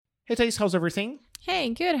Hey, Thais, how's everything?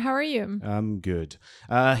 Hey, good. How are you? I'm good.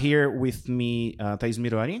 Here with me, Thais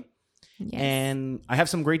Mironi. Yes. And I have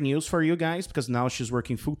some great news for you guys because now she's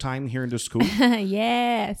working full-time here in the school.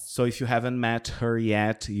 Yes. So if you haven't met her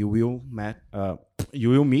yet, you will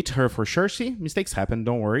meet her for sure. See, mistakes happen,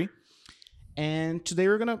 don't worry. And today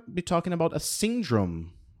we're going to be talking about a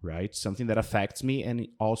syndrome, right? Something that affects me and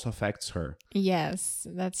it also affects her. Yes,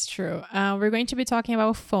 that's true. We're going to be talking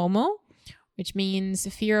about FOMO, which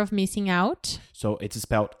means fear of missing out. So it's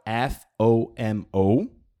spelled FOMO.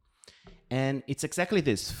 And it's exactly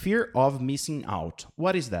this, fear of missing out.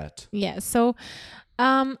 What is that? Yeah. So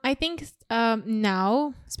I think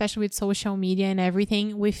now, especially with social media and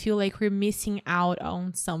everything, we feel like we're missing out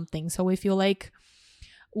on something. So we feel like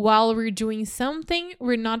while we're doing something,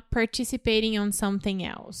 we're not participating on something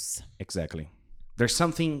else. Exactly. There's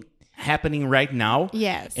something happening right now.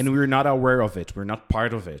 Yes. And we're not aware of it. We're not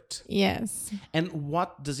part of it. Yes. And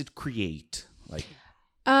what does it create?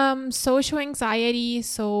 Social anxiety.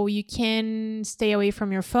 So you can stay away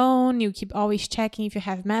from your phone. You keep always checking if you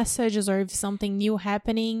have messages or if something new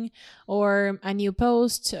happening or a new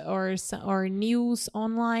post or news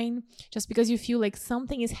online, just because you feel like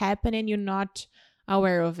something is happening, you're not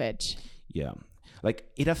aware of it. Yeah.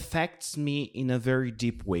 It affects me in a very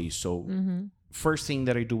deep way. So first thing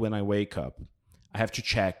that I do when I wake up, I have to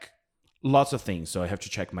check lots of things. So I have to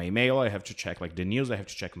check my email. I have to check the news. I have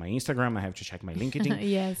to check my Instagram. I have to check my LinkedIn.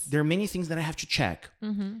 Yes. There are many things that I have to check.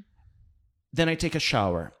 Then I take a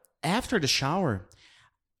shower. After the shower,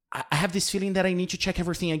 I have this feeling that I need to check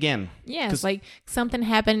everything again. Yes, like something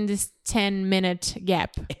happened in this 10-minute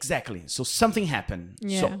gap. Exactly. So something happened.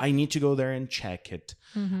 Yeah. So I need to go there and check it.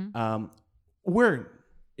 Where?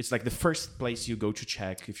 It's like the first place you go to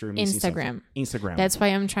check if you're missing something. Instagram. That's why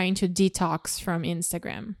I'm trying to detox from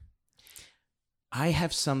Instagram. I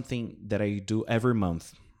have something that I do every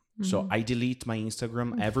month. So I delete my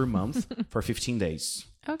Instagram every month for 15 days.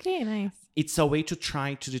 Okay, nice. It's a way to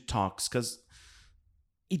try to detox because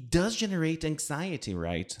it does generate anxiety,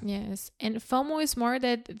 right? Yes. And FOMO is more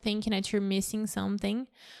that thinking that you're missing something,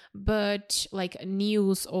 but like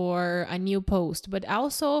news or a new post. But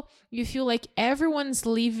also you feel like everyone's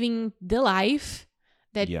living the life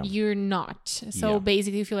that you're not. So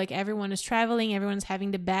basically you feel like everyone is traveling, everyone's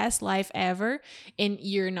having the best life ever, and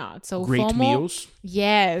you're not. So great FOMO, meals.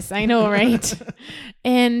 Yes, I know, right?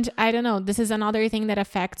 And I don't know, this is another thing that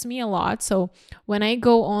affects me a lot. So when I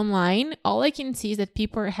go online, all I can see is that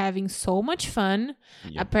people are having so much fun.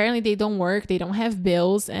 Apparently they don't work, they don't have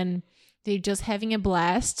bills, and they're just having a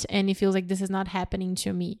blast. And it feels like this is not happening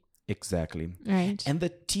to me. Exactly. Right. And the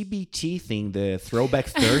TBT thing, the Throwback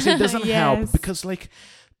Thursday, doesn't Yes. help because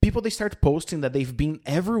people, they start posting that they've been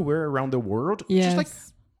everywhere around the world. Yes.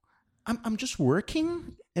 Just I'm just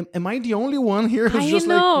working. Am I the only one here who's I just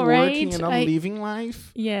know, working right? and not living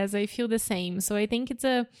life? Yes, I feel the same. So I think it's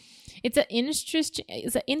an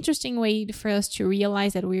interesting way for us to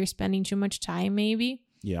realize that we're spending too much time maybe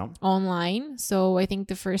online. So I think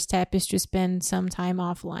the first step is to spend some time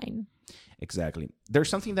offline. Exactly. There's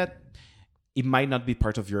something that it might not be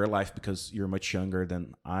part of your life because you're much younger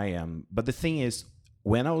than I am. But the thing is,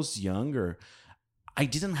 when I was younger, I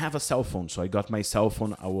didn't have a cell phone. So I got my cell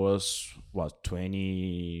phone. I was,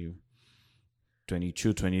 20,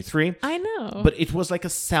 22, 23. I know. But it was like a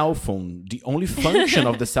cell phone. The only function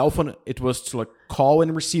of the cell phone, it was to call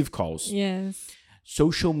and receive calls. Yes.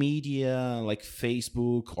 Social media like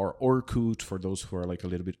Facebook or Orkut, for those who are a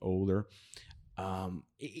little bit older,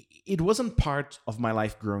 it wasn't part of my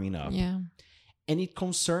life growing up. Yeah. And it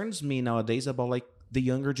concerns me nowadays about the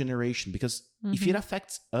younger generation because if it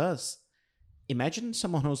affects us, imagine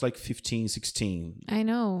someone who's 15, 16. I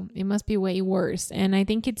know. It must be way worse. And I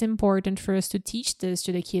think it's important for us to teach this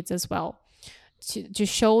to the kids as well. To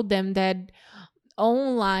show them that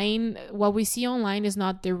online, what we see online is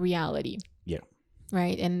not the reality. Yeah.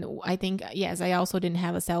 Right. And I think, yes, I also didn't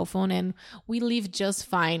have a cell phone and we lived just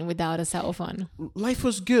fine without a cell phone. Life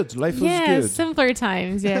was good. Life was Yeah, good. simpler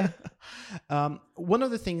times. Yeah. One of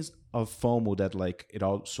the things of FOMO that it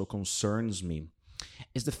also concerns me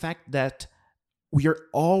is the fact that we are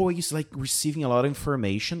always receiving a lot of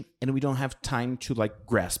information and we don't have time to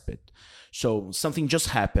grasp it. So something just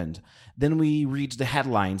happened. Then we read the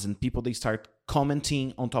headlines and people, they start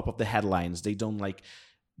commenting on top of the headlines. They don't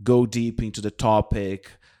go deep into the topic,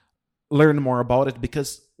 learn more about it,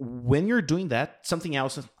 because when you're doing that, something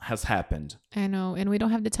else has happened. I know. And we don't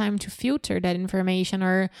have the time to filter that information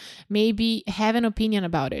or maybe have an opinion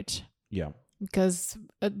about it. Yeah. Because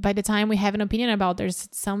by the time we have an opinion about there's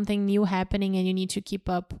something new happening and you need to keep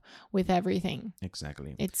up with everything.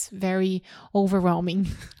 Exactly. It's very overwhelming.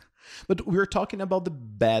 But we're talking about the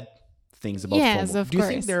bad things about Yes, FOMO. of Do you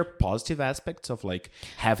think course. there are positive aspects of like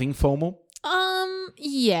having FOMO?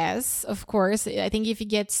 Yes, of course. I think if it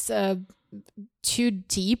gets too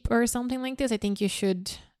deep or something like this, I think you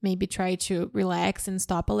should maybe try to relax and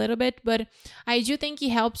stop a little bit. But I do think it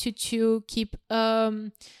helps you to keep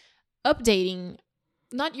updating,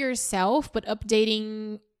 not yourself, but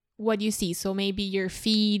updating what you see. So maybe your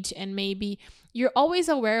feed, and maybe you're always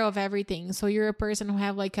aware of everything. So you're a person who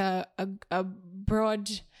have like a broad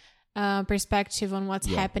perspective on what's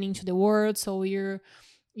Yeah. happening to the world. So you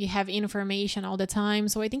have information all the time.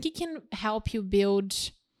 So I think it can help you build,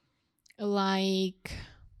 like,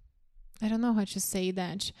 I don't know how to say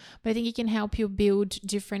that, but I think it can help you build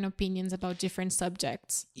different opinions about different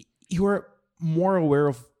subjects. You are more aware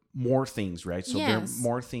of more things, right? So there Yes. are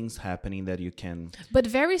more things happening that you can. But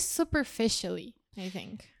very superficially, I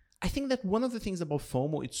think. I think that one of the things about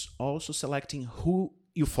FOMO, it's also selecting who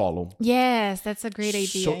you follow. Yes, that's a great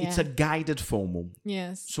idea. So it's a guided FOMO.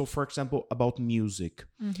 yes. So, for example, about music,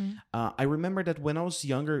 Mhm. I remember that when I was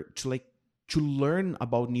younger, to learn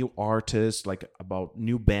about new artists, like about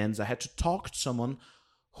new bands, I had to talk to someone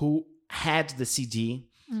who had the CD,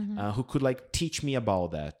 who could like teach me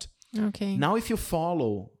about that. Okay. Now, if you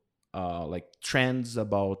follow like trends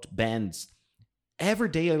about bands, every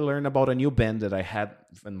day I learn about a new band that I had,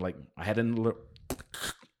 and like I hadn't.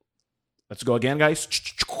 Let's go again, guys.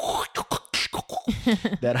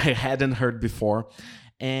 That I hadn't heard before,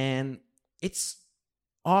 and it's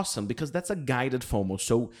awesome because that's a guided FOMO.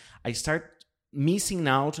 So I start missing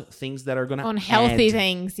out things that are gonna On healthy add.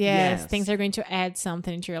 things, yes, Yes. things are going to add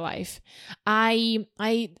something into your life. I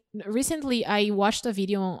recently I watched a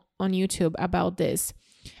video on YouTube about this.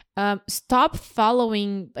 Stop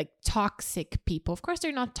following like toxic people. Of course,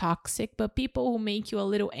 they're not toxic, but people who make you a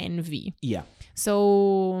little envy. Yeah,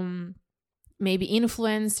 So maybe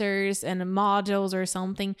influencers and models or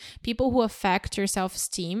something, people who affect your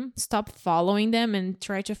self-esteem, stop following them and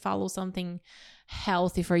try to follow something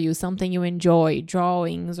healthy for you, something you enjoy,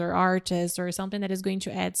 drawings or artists or something that is going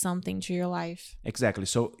to add something to your life. exactly.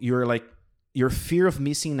 So you're like your fear of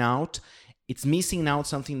missing out. It's missing out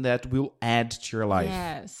something that will add to your life.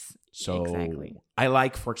 Yes. So exactly. I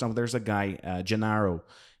like, for example, there's a guy, Gennaro.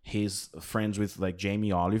 He's friends with like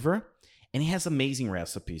Jamie Oliver, and he has amazing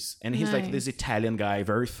recipes. And he's like this Nice. Italian guy,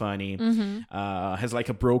 very funny. Mhm. Has like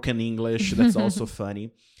a broken English that's also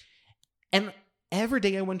funny. And every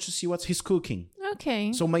day I want to see what he's cooking.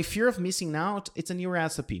 Okay. So my fear of missing out, it's a new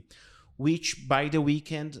recipe, which by the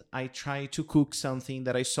weekend I try to cook something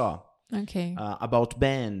that I saw Okay. about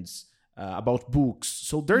bands, about books.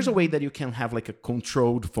 So there's a way that you can have like a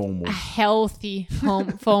controlled FOMO. A healthy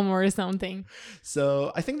FOMO or something.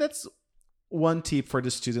 So I think that's one tip for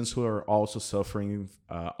the students who are also suffering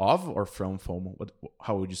of or from FOMO.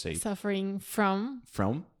 How would you say? Suffering from,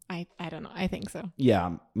 From? I don't know. I think so.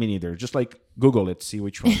 Yeah, me neither. Just like Google it, see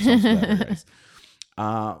which one sounds better, guys.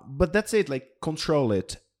 But that's it. Like control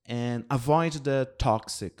it and avoid the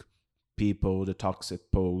toxic people, the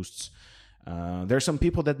toxic posts. There's some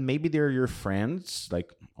people that maybe they're your friends,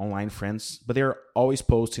 like online friends, but they're always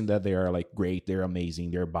posting that they are like great, they're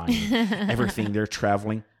amazing, they're buying everything, they're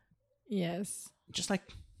traveling. Yes. Just like,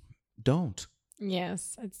 don't.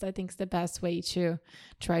 Yes. I think it's the best way to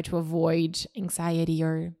try to avoid anxiety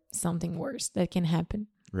or something worse that can happen.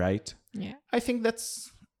 Right? Yeah. I think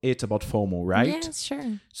that's it about FOMO, right? Yes,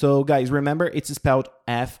 sure. So, guys, remember it's spelled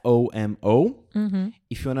FOMO. Mm-hmm.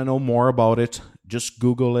 If you want to know more about it, just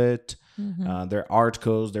Google it. Mm-hmm. There are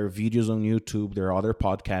articles, there are videos on YouTube, there are other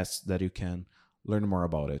podcasts that you can learn more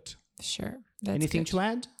about it. Sure. That's Anything good. to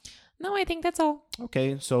add? No, I think that's all.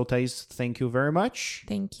 Okay, so Thais, thank you very much.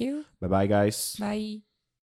 Thank you. Bye-bye, guys. Bye.